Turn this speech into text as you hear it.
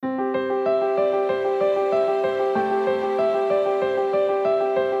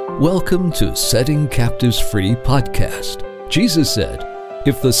Welcome to Setting Captives Free podcast. Jesus said,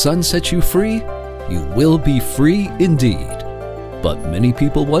 "If the Son sets you free, you will be free indeed." But many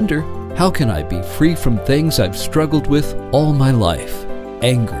people wonder, how can I be free from things I've struggled with all my life?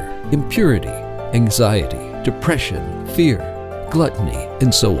 Anger, impurity, anxiety, depression, fear, gluttony,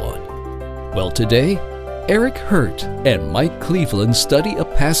 and so on. Well, today, Eric Hurt and Mike Cleveland study a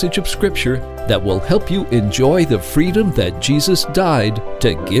passage of Scripture that will help you enjoy the freedom that Jesus died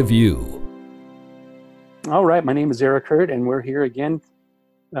to give you. All right, my name is Eric Hurt, and we're here again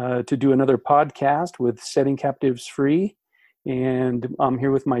to do another podcast with Setting Captives Free. And I'm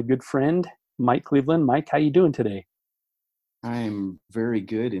here with my good friend, Mike Cleveland. Mike, how you doing today? I'm very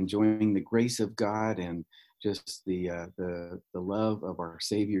good, enjoying the grace of God and just the love of our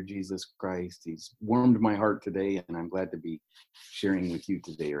Savior, Jesus Christ. He's warmed my heart today, and I'm glad to be sharing with you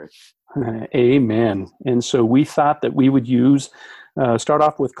today, Eric. Amen. And so we thought that we would start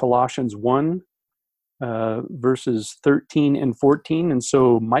off with Colossians 1, verses 13 and 14. And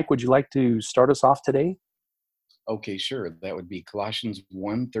so, Mike, would you like to start us off today? Okay, sure. That would be Colossians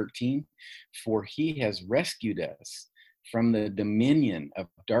 1:13. "For he has rescued us from the dominion of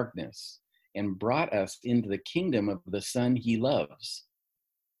darkness and brought us into the kingdom of the Son he loves."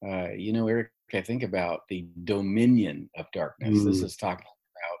 Eric, I think about the dominion of darkness. This is talking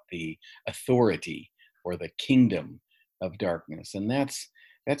about the authority or the kingdom of darkness. And that's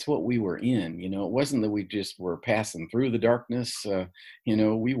what we were in. It wasn't that we just were passing through the darkness.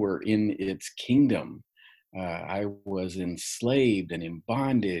 We were in its kingdom. I was enslaved and in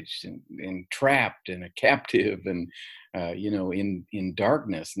bondage and trapped and a captive and, in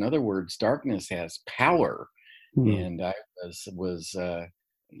darkness. In other words, darkness has power. And I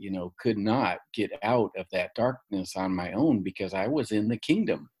could not get out of that darkness on my own because I was in the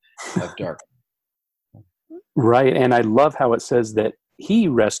kingdom of darkness. Right. And I love how it says that he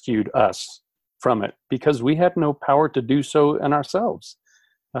rescued us from it because we have no power to do so in ourselves.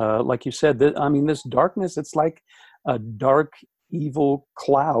 Like you said, this darkness, it's like a dark, evil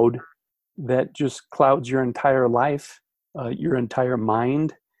cloud that just clouds your entire life, your entire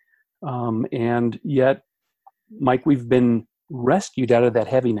mind. And yet, Mike, we've been rescued out of that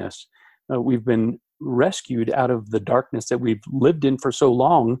heaviness. We've been rescued out of the darkness that we've lived in for so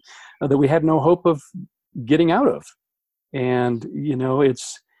long that we had no hope of getting out of. And,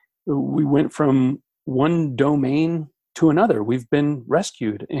 we went from one domain to another. We've been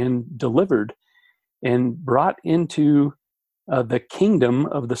rescued and delivered and brought into the kingdom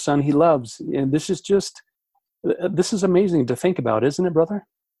of the Son he loves. And this is amazing to think about, isn't it, brother?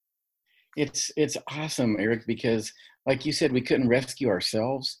 It's awesome, Eric, because like you said, we couldn't rescue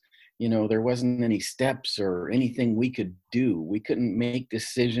ourselves. There wasn't any steps or anything we could do. We couldn't make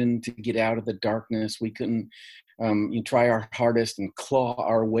decision to get out of the darkness. We couldn't try our hardest and claw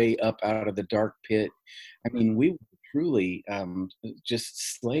our way up out of the dark pit. We were truly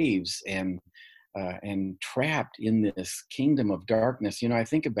just slaves and trapped in this kingdom of darkness. I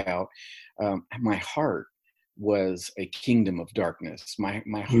think about my heart was a kingdom of darkness. My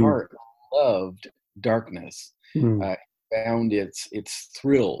heart loved darkness. Found its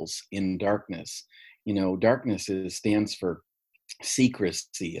thrills in darkness. Darkness stands for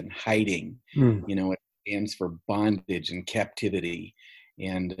secrecy and hiding. It stands for bondage and captivity.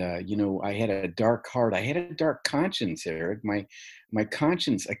 And, I had a dark heart. I had a dark conscience, Eric. My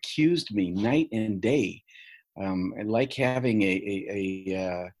conscience accused me night and day. Like having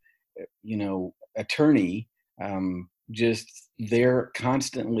a attorney just there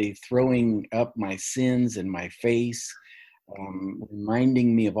constantly throwing up my sins in my face,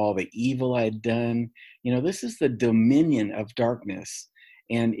 reminding me of all the evil I'd done. This is the dominion of darkness.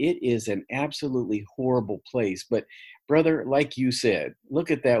 And it is an absolutely horrible place. But brother, like you said, look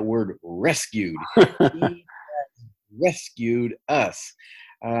at that word rescued. He has rescued us.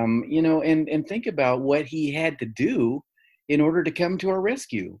 And think about what he had to do in order to come to our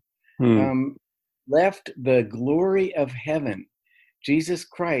rescue. Left the glory of heaven. Jesus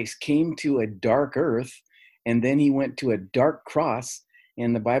Christ came to a dark earth, and then he went to a dark cross.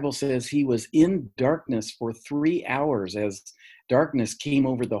 And the Bible says he was in darkness for 3 hours as darkness came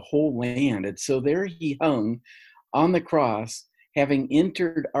over the whole land. And so there he hung on the cross, having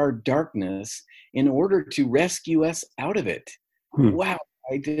entered our darkness in order to rescue us out of it. Wow.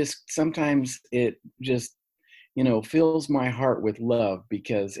 Sometimes it just, fills my heart with love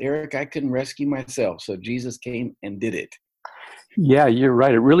because, Eric, I couldn't rescue myself. So Jesus came and did it. Yeah, you're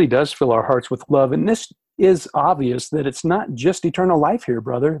right. It really does fill our hearts with love. And this is obvious that it's not just eternal life here,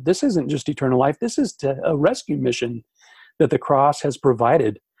 brother. This isn't just eternal life. This is a rescue mission that the cross has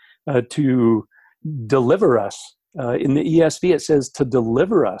provided to deliver us In the ESV, it says to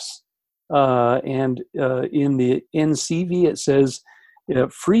deliver us. And in the NCV, it says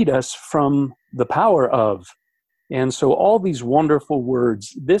freed us from the power of. And so all these wonderful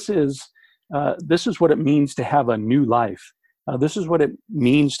words, this is what it means to have a new life. This is what it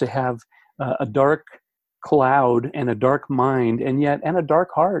means to have a dark cloud and a dark mind and a dark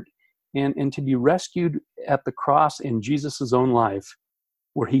heart, and to be rescued at the cross in Jesus' own life,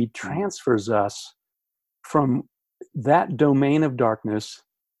 where he transfers us from that domain of darkness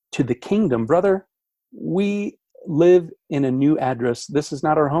to the kingdom. Brother, we live in a new address. This is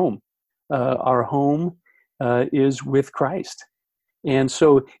not our home. Our home is with Christ. And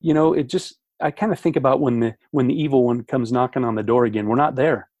so, I kind of think about when the evil one comes knocking on the door again. We're not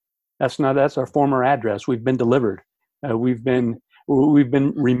there. That's our former address. We've been delivered. We've been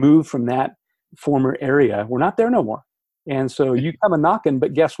removed from that former area. We're not there no more. And so you come a knocking,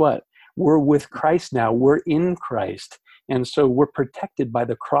 but guess what? We're with Christ now. We're in Christ. And so we're protected by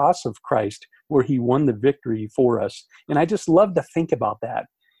the cross of Christ, where he won the victory for us. And I just love to think about that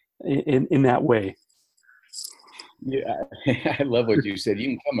in that way. Yeah, I love what you said. You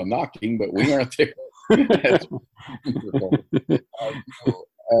can come a knocking, but we aren't there. That's wonderful.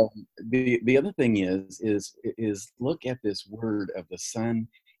 The other thing is look at this word of the Son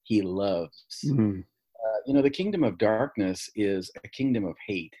he loves. Mm-hmm. The kingdom of darkness is a kingdom of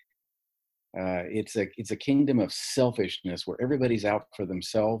hate. It's a kingdom of selfishness where everybody's out for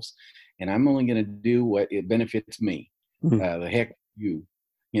themselves, and I'm only going to do what it benefits me. Mm-hmm. The heck you.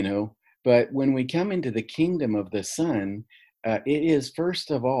 But when we come into the kingdom of the Son, it is first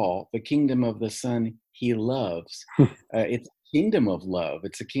of all the kingdom of the Son he loves. It's a kingdom of love.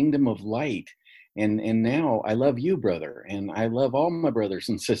 It's a kingdom of light. And now I love you, brother, and I love all my brothers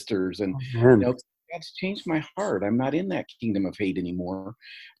and sisters. And God's changed my heart. I'm not in that kingdom of hate anymore.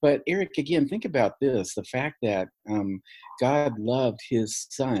 But Eric, again, think about this: the fact that God loved his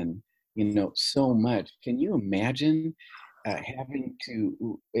Son, so much. Can you imagine? Having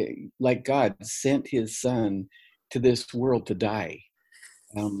to, like God sent his Son to this world to die.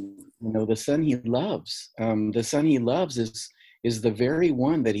 The Son he loves. The Son he loves is the very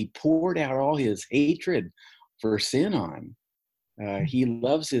one that he poured out all his hatred for sin on. He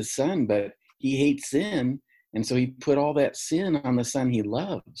loves his Son, but he hates sin, and so he put all that sin on the Son he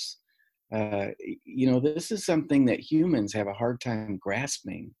loves. This is something that humans have a hard time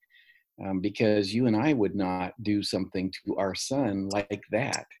grasping. Because you and I would not do something to our Son like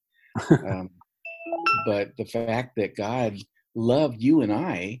that. But the fact that God loved you and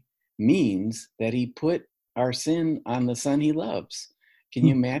I means that he put our sin on the Son he loves. Can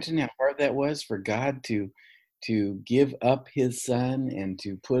you imagine how hard that was for God to give up his Son and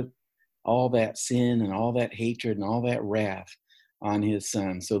to put all that sin and all that hatred and all that wrath on his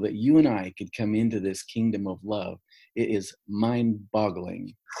Son so that you and I could come into this kingdom of love? It is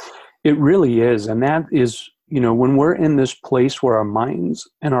mind-boggling. It really is. And that is, when we're in this place where our minds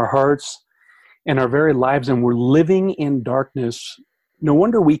and our hearts and our very lives, and we're living in darkness, no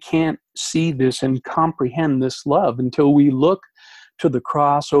wonder we can't see this and comprehend this love until we look to the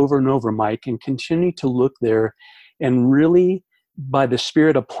cross over and over, Mike, and continue to look there and really, by the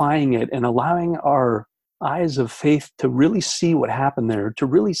Spirit, applying it and allowing our eyes of faith to really see what happened there, to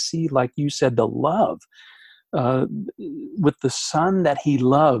really see, like you said, the love. With the Son that he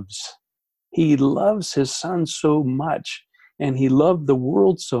loves. He loves his Son so much, and he loved the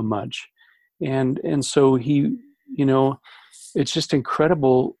world so much. And so he, it's just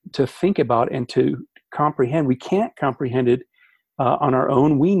incredible to think about and to comprehend. We can't comprehend it on our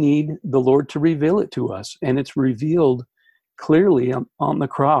own. We need the Lord to reveal it to us. And it's revealed clearly on the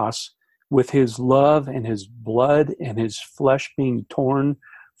cross with his love and his blood and his flesh being torn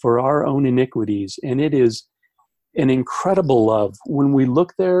for our own iniquities. And it is an incredible love when we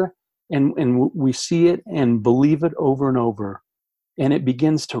look there and we see it and believe it over and over, and it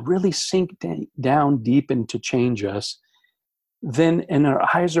begins to really sink down deep and to change us. Then, and our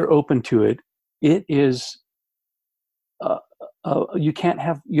eyes are open to it. It is, you don't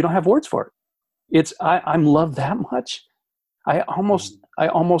have words for it. It's, I'm loved that much. I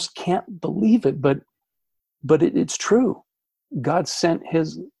almost can't believe it, but it's true. God sent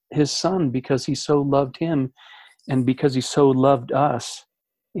his Son because he so loved him, and because he so loved us.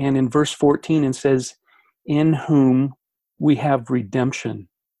 And in verse 14, it says, in whom we have redemption,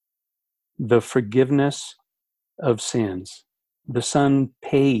 the forgiveness of sins. The Son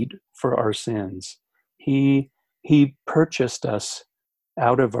paid for our sins. He purchased us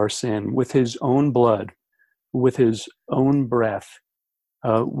out of our sin with his own blood, with his own breath,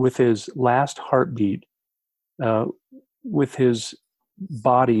 with his last heartbeat, with his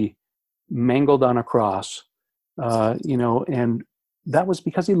body mangled on a cross. and that was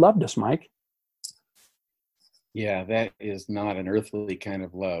because he loved us, Mike. Yeah, that is not an earthly kind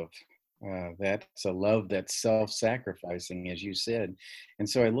of love. That's a love that's self-sacrificing, as you said. And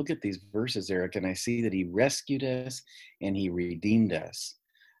so I look at these verses, Eric, and I see that he rescued us and he redeemed us.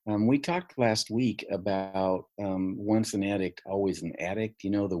 We talked last week about once an addict, always an addict,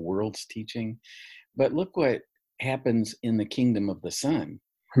 the world's teaching. But look what happens in the kingdom of the Son.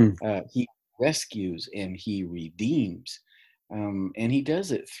 Hmm. He rescues and he redeems. And he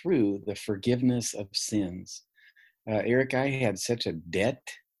does it through the forgiveness of sins. Eric, I had such a debt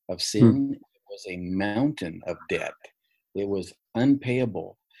of sin. It was a mountain of debt. It was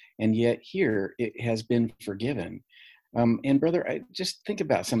unpayable. And yet here it has been forgiven. And brother, I just think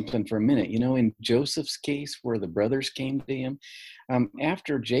about something for a minute. In Joseph's case, where the brothers came to him,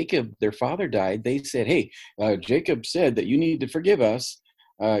 after Jacob, their father, died, they said, "Hey, Jacob said that you need to forgive us."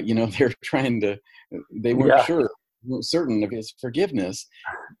 They're trying to, they weren't certain of his forgiveness.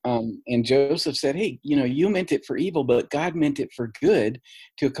 And Joseph said, "Hey, you meant it for evil, but God meant it for good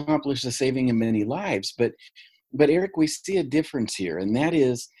to accomplish the saving of many lives." But Eric, we see a difference here, and that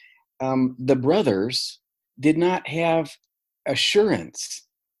is the brothers did not have assurance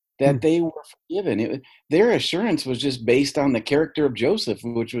that they were forgiven. Their assurance was just based on the character of Joseph,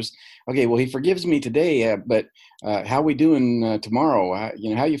 which was, okay, well, he forgives me today, but how we doing tomorrow?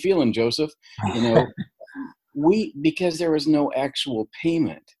 How you feeling, Joseph? Because there was no actual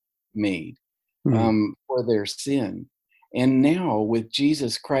payment made for their sin. And now with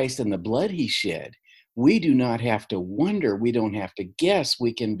Jesus Christ and the blood he shed, we do not have to wonder. We don't have to guess.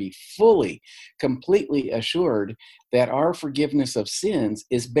 We can be fully, completely assured that our forgiveness of sins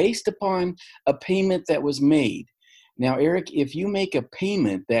is based upon a payment that was made. Now, Eric, if you make a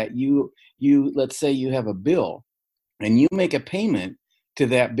payment that you let's say you have a bill and you make a payment to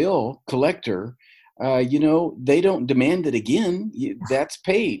that bill collector, they don't demand it again. That's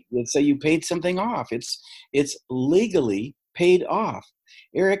paid. Let's say you paid something off. It's legally paid off.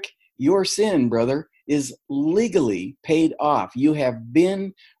 Eric, your sin, brother, is legally paid off. You have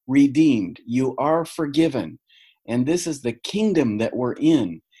been redeemed. You are forgiven. And this is the kingdom that we're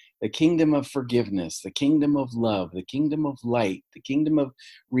in, the kingdom of forgiveness, the kingdom of love, the kingdom of light, the kingdom of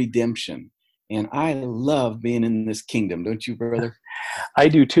redemption. And I love being in this kingdom, don't you, brother? I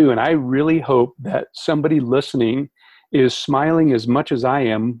do too. And I really hope that somebody listening is smiling as much as I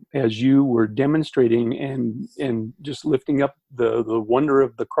am as you were demonstrating and just lifting up the wonder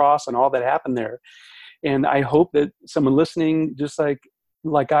of the cross and all that happened there. And I hope that someone listening, just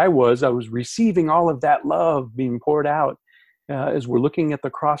like I was receiving all of that love being poured out as we're looking at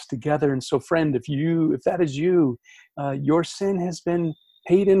the cross together. And so, friend, if that is you, your sin has been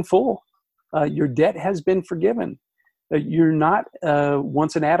paid in full. Your debt has been forgiven. You're not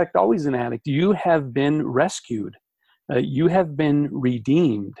once an addict, always an addict. You have been rescued. You have been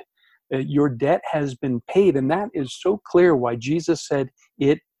redeemed. Your debt has been paid. And that is so clear why Jesus said,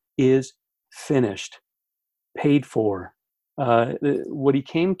 "It is finished," paid for. What he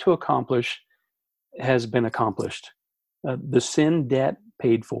came to accomplish has been accomplished. The sin debt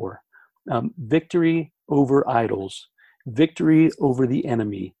paid for. Victory over idols. Victory over the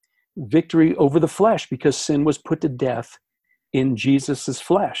enemy. Victory over the flesh, because sin was put to death in Jesus's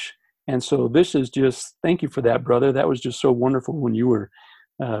flesh. And so this is just, thank you for that, brother. That was just so wonderful when you were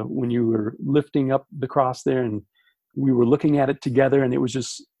lifting up the cross there, and we were looking at it together, and it was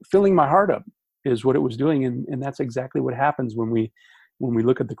just filling my heart up, is what it was doing. And that's exactly what happens when we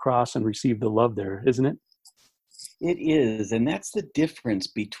look at the cross and receive the love there, isn't it? It is. And that's the difference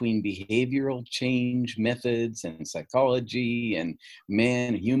between behavioral change methods and psychology and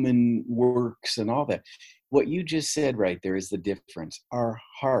human works and all that. What you just said right there is the difference. Our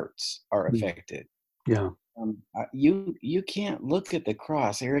hearts are affected. Yeah. You can't look at the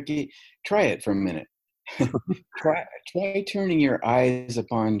cross, Eric. Try it for a minute. try turning your eyes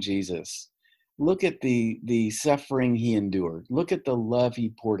upon Jesus. Look at the suffering he endured. Look at the love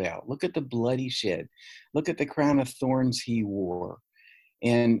he poured out. Look at the blood he shed. Look at the crown of thorns he wore.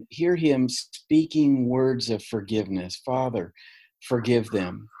 And hear him speaking words of forgiveness. Father, forgive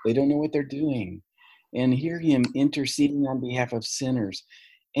them. They don't know what they're doing. And hear him interceding on behalf of sinners.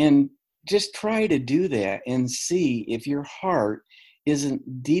 And just try to do that and see if your heart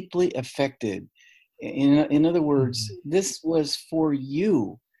isn't deeply affected. In other words, this was for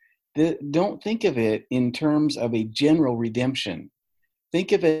you. Don't think of it in terms of a general redemption.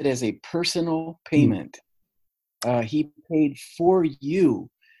 Think of it as a personal payment. He paid for you,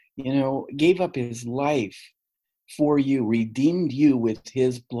 gave up his life for you, redeemed you with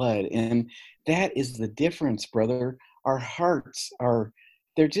his blood. And that is the difference, brother. Our hearts are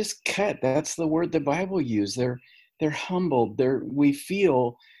they're just cut. That's the word the Bible used. They're humbled. We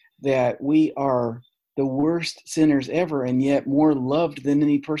feel that we are the worst sinners ever, and yet more loved than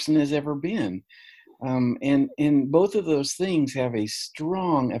any person has ever been. And both of those things have a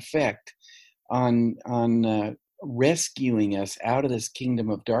strong effect on rescuing us out of this kingdom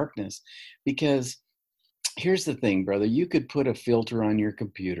of darkness. Because here's the thing, brother, you could put a filter on your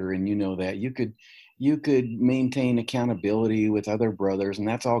computer, and you know that you could maintain accountability with other brothers, and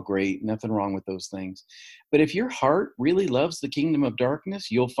that's all great, nothing wrong with those things. But if your heart really loves the kingdom of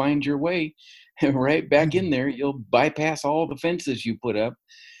darkness, you'll find your way right back in there. You'll bypass all the fences you put up.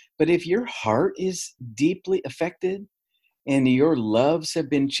 But if your heart is deeply affected and your loves have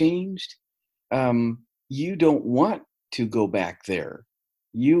been changed, you don't want to go back there.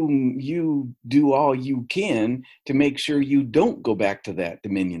 You do all you can to make sure you don't go back to that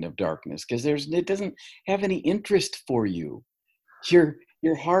dominion of darkness, because it doesn't have any interest for you. Your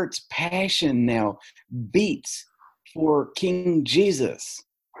heart's passion now beats for King Jesus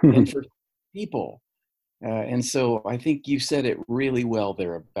and for people. And so I think you said it really well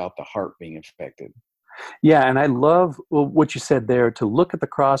there about the heart being affected. Yeah, and I love what you said there, to look at the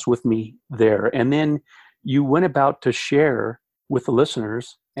cross with me there. And then you went about to share with the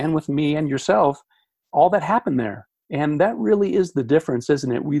listeners and with me and yourself all that happened there. And that really is the difference,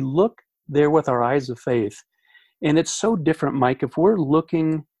 isn't it? We look there with our eyes of faith. And it's so different, Mike, if we're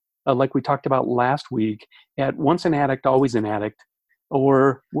looking, like we talked about last week, at once an addict, always an addict,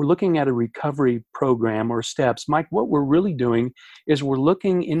 or we're looking at a recovery program or steps. Mike, what we're really doing is we're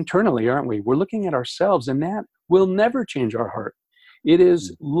looking internally, aren't we? We're looking at ourselves, and that will never change our heart. It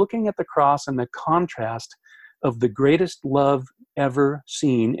is looking at the cross and the contrast of the greatest love ever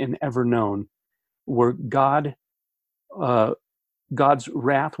seen and ever known, where God's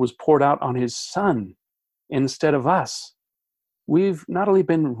wrath was poured out on his son instead of us. We've not only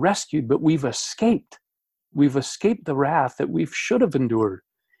been rescued, but we've escaped. We've escaped the wrath that we should have endured.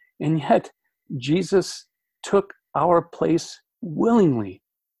 And yet, Jesus took our place willingly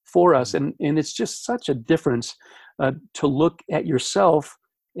for us. And it's just such a difference to look at yourself,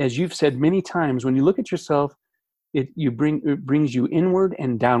 as you've said many times. When you look at yourself, it brings you inward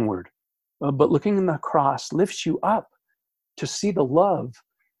and downward. But looking in the cross lifts you up to see the love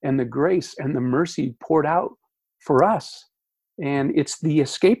and the grace and the mercy poured out for us. And it's the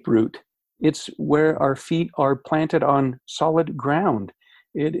escape route. It's where our feet are planted on solid ground.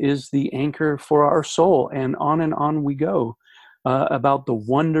 It is the anchor for our soul. And on we go about the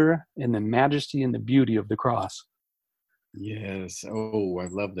wonder and the majesty and the beauty of the cross. Yes. Oh, I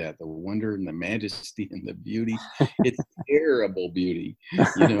love that. The wonder and the majesty and the beauty. It's terrible beauty.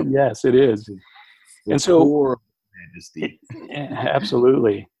 Yes, it is. And so, majesty.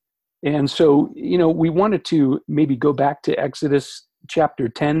 Absolutely. And so, we wanted to maybe go back to Exodus chapter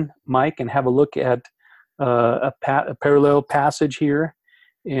 10, Mike, and have a look at a parallel passage here.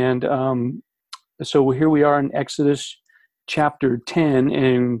 And so here we are in Exodus chapter 10.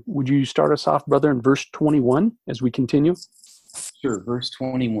 And would you start us off, brother, in verse 21 as we continue? Sure. Verse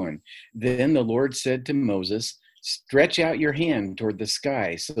 21. Then the Lord said to Moses, "Stretch out your hand toward the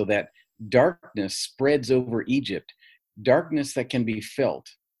sky so that darkness spreads over Egypt, darkness that can be felt."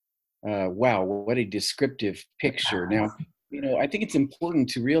 Wow, what a descriptive picture. Now, I think it's important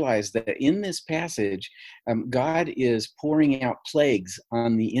to realize that in this passage, God is pouring out plagues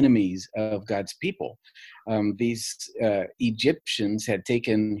on the enemies of God's people. These Egyptians had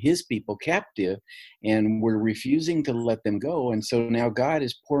taken his people captive and were refusing to let them go. And so now God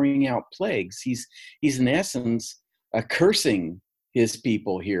is pouring out plagues. He's in essence cursing his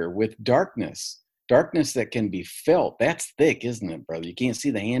people here with darkness that can be felt. That's thick, isn't it, brother? You can't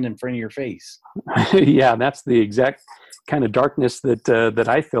see the hand in front of your face. Yeah, that's the exact kind of darkness that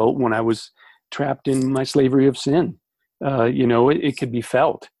I felt when I was trapped in my slavery of sin. It could be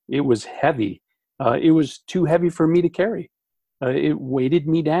felt. It was heavy. It was too heavy for me to carry. It weighted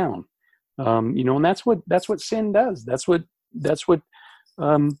me down. And that's what sin does. That's what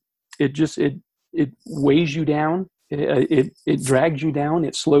it weighs you down. It drags you down.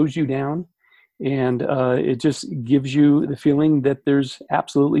 It slows you down. And it just gives you the feeling that there's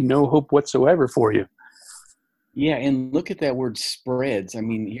absolutely no hope whatsoever for you. Yeah, and look at that word spreads. I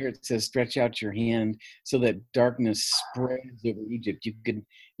mean, here it says, "Stretch out your hand so that darkness spreads over Egypt."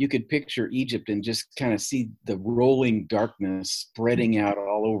 You could picture Egypt and just kind of see the rolling darkness spreading out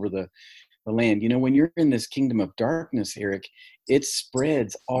all over the land. When you're in this kingdom of darkness, Eric, it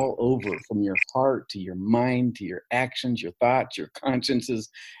spreads all over, from your heart to your mind to your actions, your thoughts, your consciences.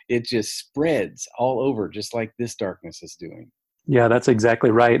 It just spreads all over, just like this darkness is doing. Yeah, that's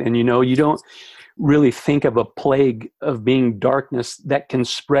exactly right. And you don't really think of a plague of being darkness that can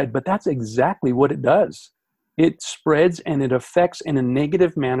spread, but that's exactly what it does. It spreads and it affects in a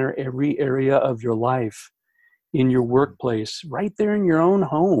negative manner every area of your life, in your workplace, right there in your own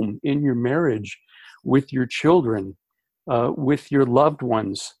home, in your marriage, with your children, with your loved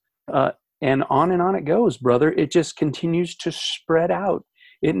ones. And on it goes, brother. It just continues to spread out.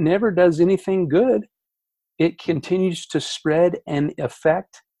 It never does anything good. It continues to spread and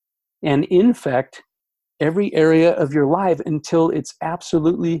affect and infect every area of your life until it's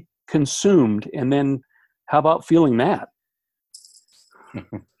absolutely consumed. And then how about feeling that?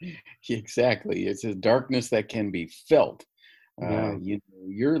 Exactly. It's a darkness that can be felt. Yeah.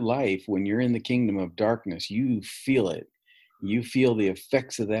 Your life, when you're in the kingdom of darkness, you feel it. You feel the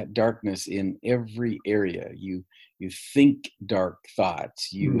effects of that darkness in every area. You think dark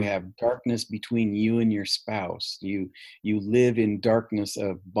thoughts. You Mm. have darkness between you and your spouse. You live in darkness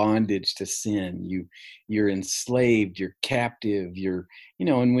of bondage to sin. You're enslaved. You're captive.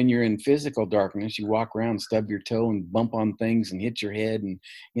 And when you're in physical darkness, you walk around, stub your toe, and bump on things and hit your head, and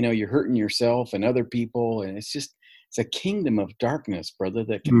you're hurting yourself and other people, and it's a kingdom of darkness, brother,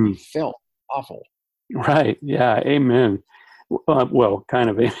 that can be Mm. felt. Awful. Right. Yeah. Amen. Well, kind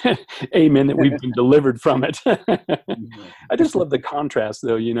of amen that we've been delivered from it. Mhm. I just love the contrast,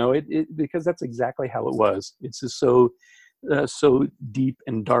 though. Because that's exactly how it was. It's just so deep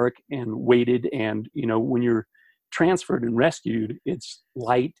and dark and weighted, and when you're transferred and rescued, it's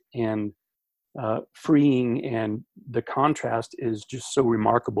light and freeing, and the contrast is just so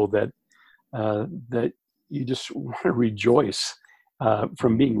remarkable that you just want to rejoice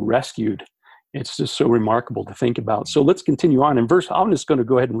from being rescued. It's just so remarkable to think about. So let's continue on. I'm just going to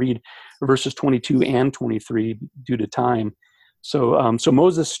go ahead and read verses 22 and 23 due to time. So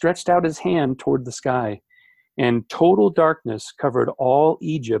Moses stretched out his hand toward the sky, and total darkness covered all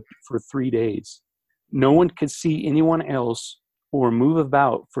Egypt for 3 days. No one could see anyone else or move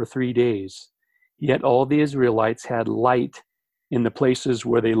about for 3 days. Yet all the Israelites had light in the places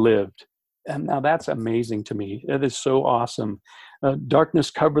where they lived. And now that's amazing to me. That is so awesome.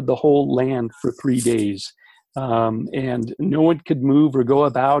 Darkness covered the whole land for 3 days, and no one could move or go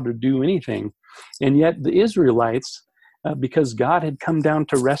about or do anything. And yet the Israelites, because God had come down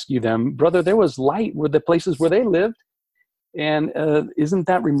to rescue them, brother, there was light where the places where they lived. And isn't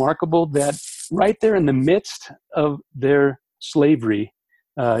that remarkable that right there in the midst of their slavery,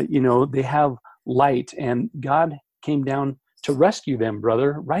 they have light, and God came down to rescue them,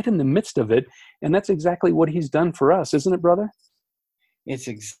 brother, right in the midst of it. And that's exactly what he's done for us, isn't it, brother? It's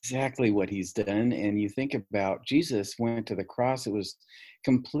exactly what he's done. And you think about Jesus went to the cross, it was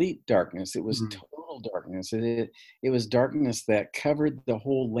complete darkness. It was Mm. total darkness. It was darkness that covered the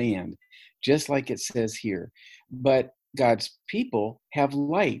whole land, just like it says here. But God's people have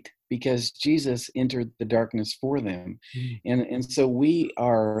light because Jesus entered the darkness for them. Mm. And so we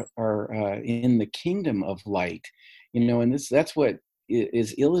are in the kingdom of light, and that's what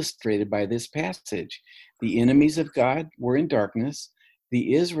is illustrated by this passage. The enemies of God were in darkness.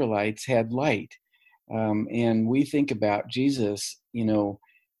 The Israelites had light. And we think about Jesus,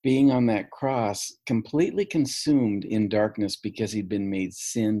 being on that cross, completely consumed in darkness because he'd been made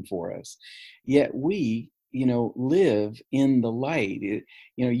sin for us. Yet we, live in the light.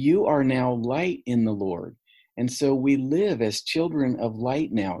 You are now light in the Lord. And so we live as children of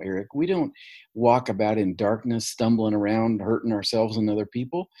light now, Eric. We don't walk about in darkness, stumbling around, hurting ourselves and other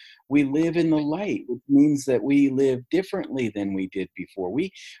people. We live in the light, which means that we live differently than we did before.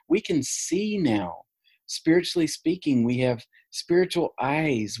 We can see now. Spiritually speaking, we have spiritual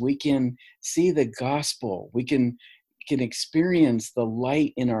eyes. We can see the gospel. We can experience the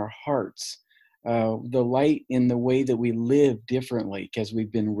light in our hearts, the light in the way that we live differently because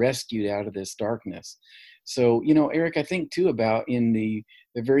we've been rescued out of this darkness. So, Eric, I think too about in the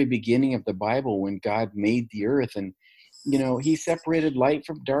very beginning of the Bible when God made the earth, and he separated light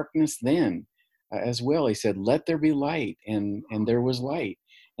from darkness then as well. He said, let there be light, and there was light.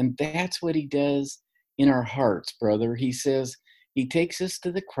 And that's what he does in our hearts, brother. He says, he takes us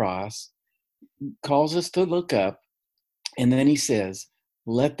to the cross, calls us to look up, and then he says,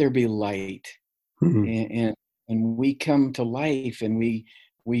 let there be light. Mm. And we come to life, and we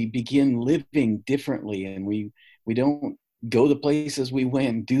begin living differently, and we don't go the places we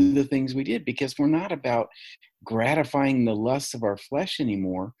went, do the things we did, because we're not about gratifying the lusts of our flesh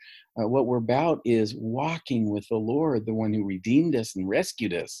anymore. What we're about is walking with the Lord, the one who redeemed us and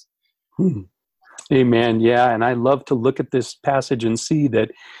rescued us. Mm. Amen. Yeah. And I love to look at this passage and see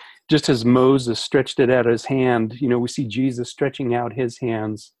that just as Moses stretched it out his hand, we see Jesus stretching out his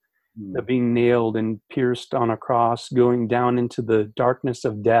hands being nailed and pierced on a cross, going down into the darkness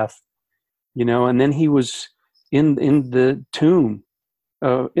of death, and then he was in the tomb,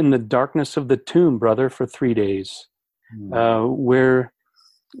 in the darkness of the tomb, brother, for 3 days, where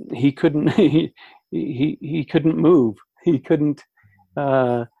he couldn't he couldn't move. He couldn't.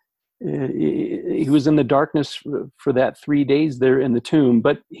 He was in the darkness for that 3 days there in the tomb,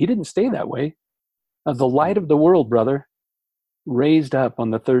 but he didn't stay that way. The light of the world, brother, raised up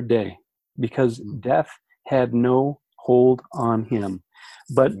on the third day because death had no hold on him.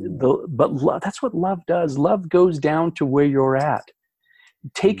 But that's what love does. Love goes down to where you're at,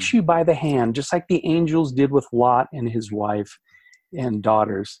 takes you by the hand, just like the angels did with Lot and his wife and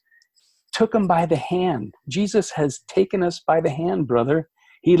daughters. Took them by the hand. Jesus has taken us by the hand, brother.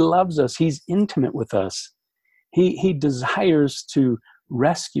 He loves us. He's intimate with us. He desires to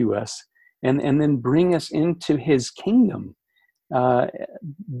rescue us and then bring us into his kingdom.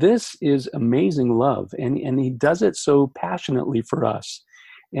 This is amazing love, and he does it so passionately for us.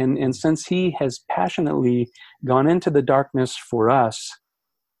 And since he has passionately gone into the darkness for us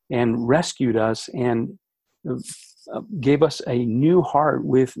and rescued us and gave us a new heart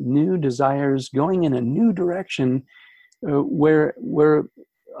with new desires, going in a new direction, where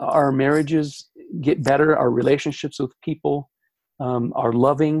our marriages get better, our relationships with people are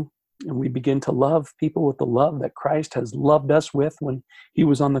loving, and we begin to love people with the love that Christ has loved us with when he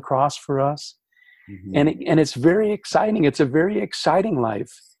was on the cross for us. Mm-hmm. And it's very exciting. It's a very exciting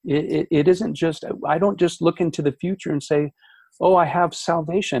life. It isn't just, I don't just look into the future and say, oh, I have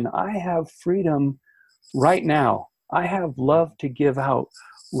salvation. I have freedom right now. I have love to give out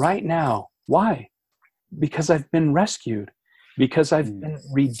right now. Why? Because I've been rescued, because I've been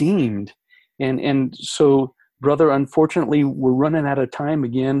redeemed. And so, brother, unfortunately, we're running out of time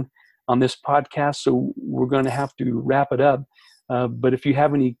again on this podcast, so we're going to have to wrap it up. But if you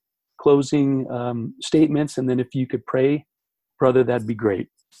have any closing statements, and then if you could pray, brother, that'd be great.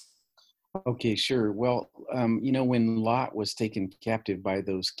 Okay, sure. Well, when Lot was taken captive by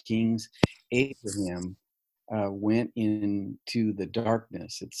those kings, Abraham went into the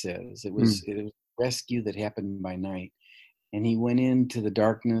darkness, it says. It was a rescue that happened by night. And he went into the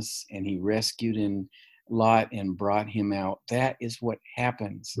darkness and he rescued Lot and brought him out. That is what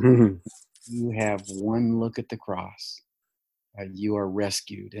happens. Mm-hmm. You have one look at the cross. You are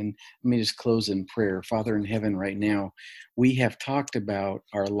rescued. And let me just close in prayer. Father in heaven, right now, we have talked about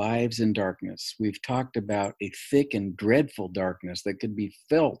our lives in darkness. We've talked about a thick and dreadful darkness that could be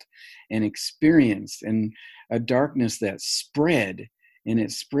felt and experienced, and a darkness that spread, and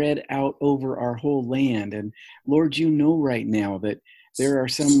it spread out over our whole land. And Lord, you know right now that there are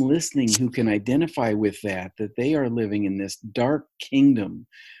some listening who can identify with that they are living in this dark kingdom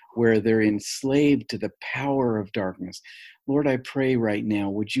where they're enslaved to the power of darkness. Lord, I pray right now,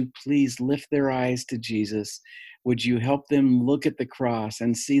 would you please lift their eyes to Jesus? Would you help them look at the cross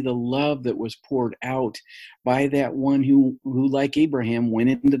and see the love that was poured out by that one who like Abraham, went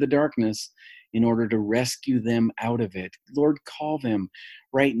into the darkness in order to rescue them out of it? Lord, call them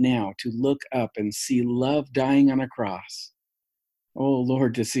right now to look up and see love dying on a cross. Oh,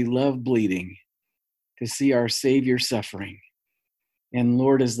 Lord, to see love bleeding, to see our Savior suffering. And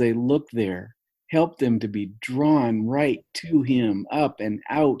Lord, as they look there, help them to be drawn right to him, up and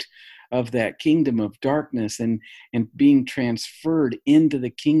out of that kingdom of darkness, and being transferred into the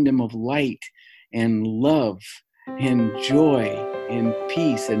kingdom of light and love and joy and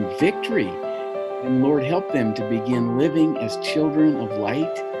peace and victory. And Lord, help them to begin living as children of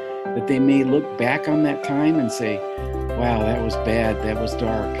light, that they may look back on that time and say, wow, that was bad, that was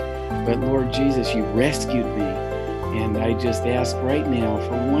dark. But Lord Jesus, you rescued me. And I just ask right now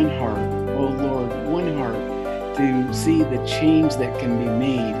for one heart, oh Lord, one heart to see the change that can be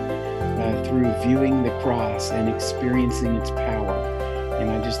made through viewing the cross and experiencing its power. And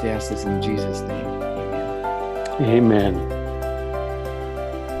I just ask this in Jesus' name. Amen.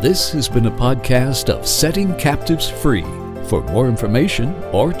 Amen. This has been a podcast of Setting Captives Free. For more information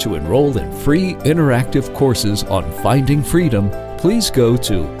or to enroll in free interactive courses on finding freedom, please go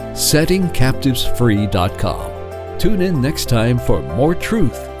to settingcaptivesfree.com. Tune in next time for more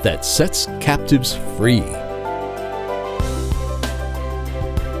truth that sets captives free.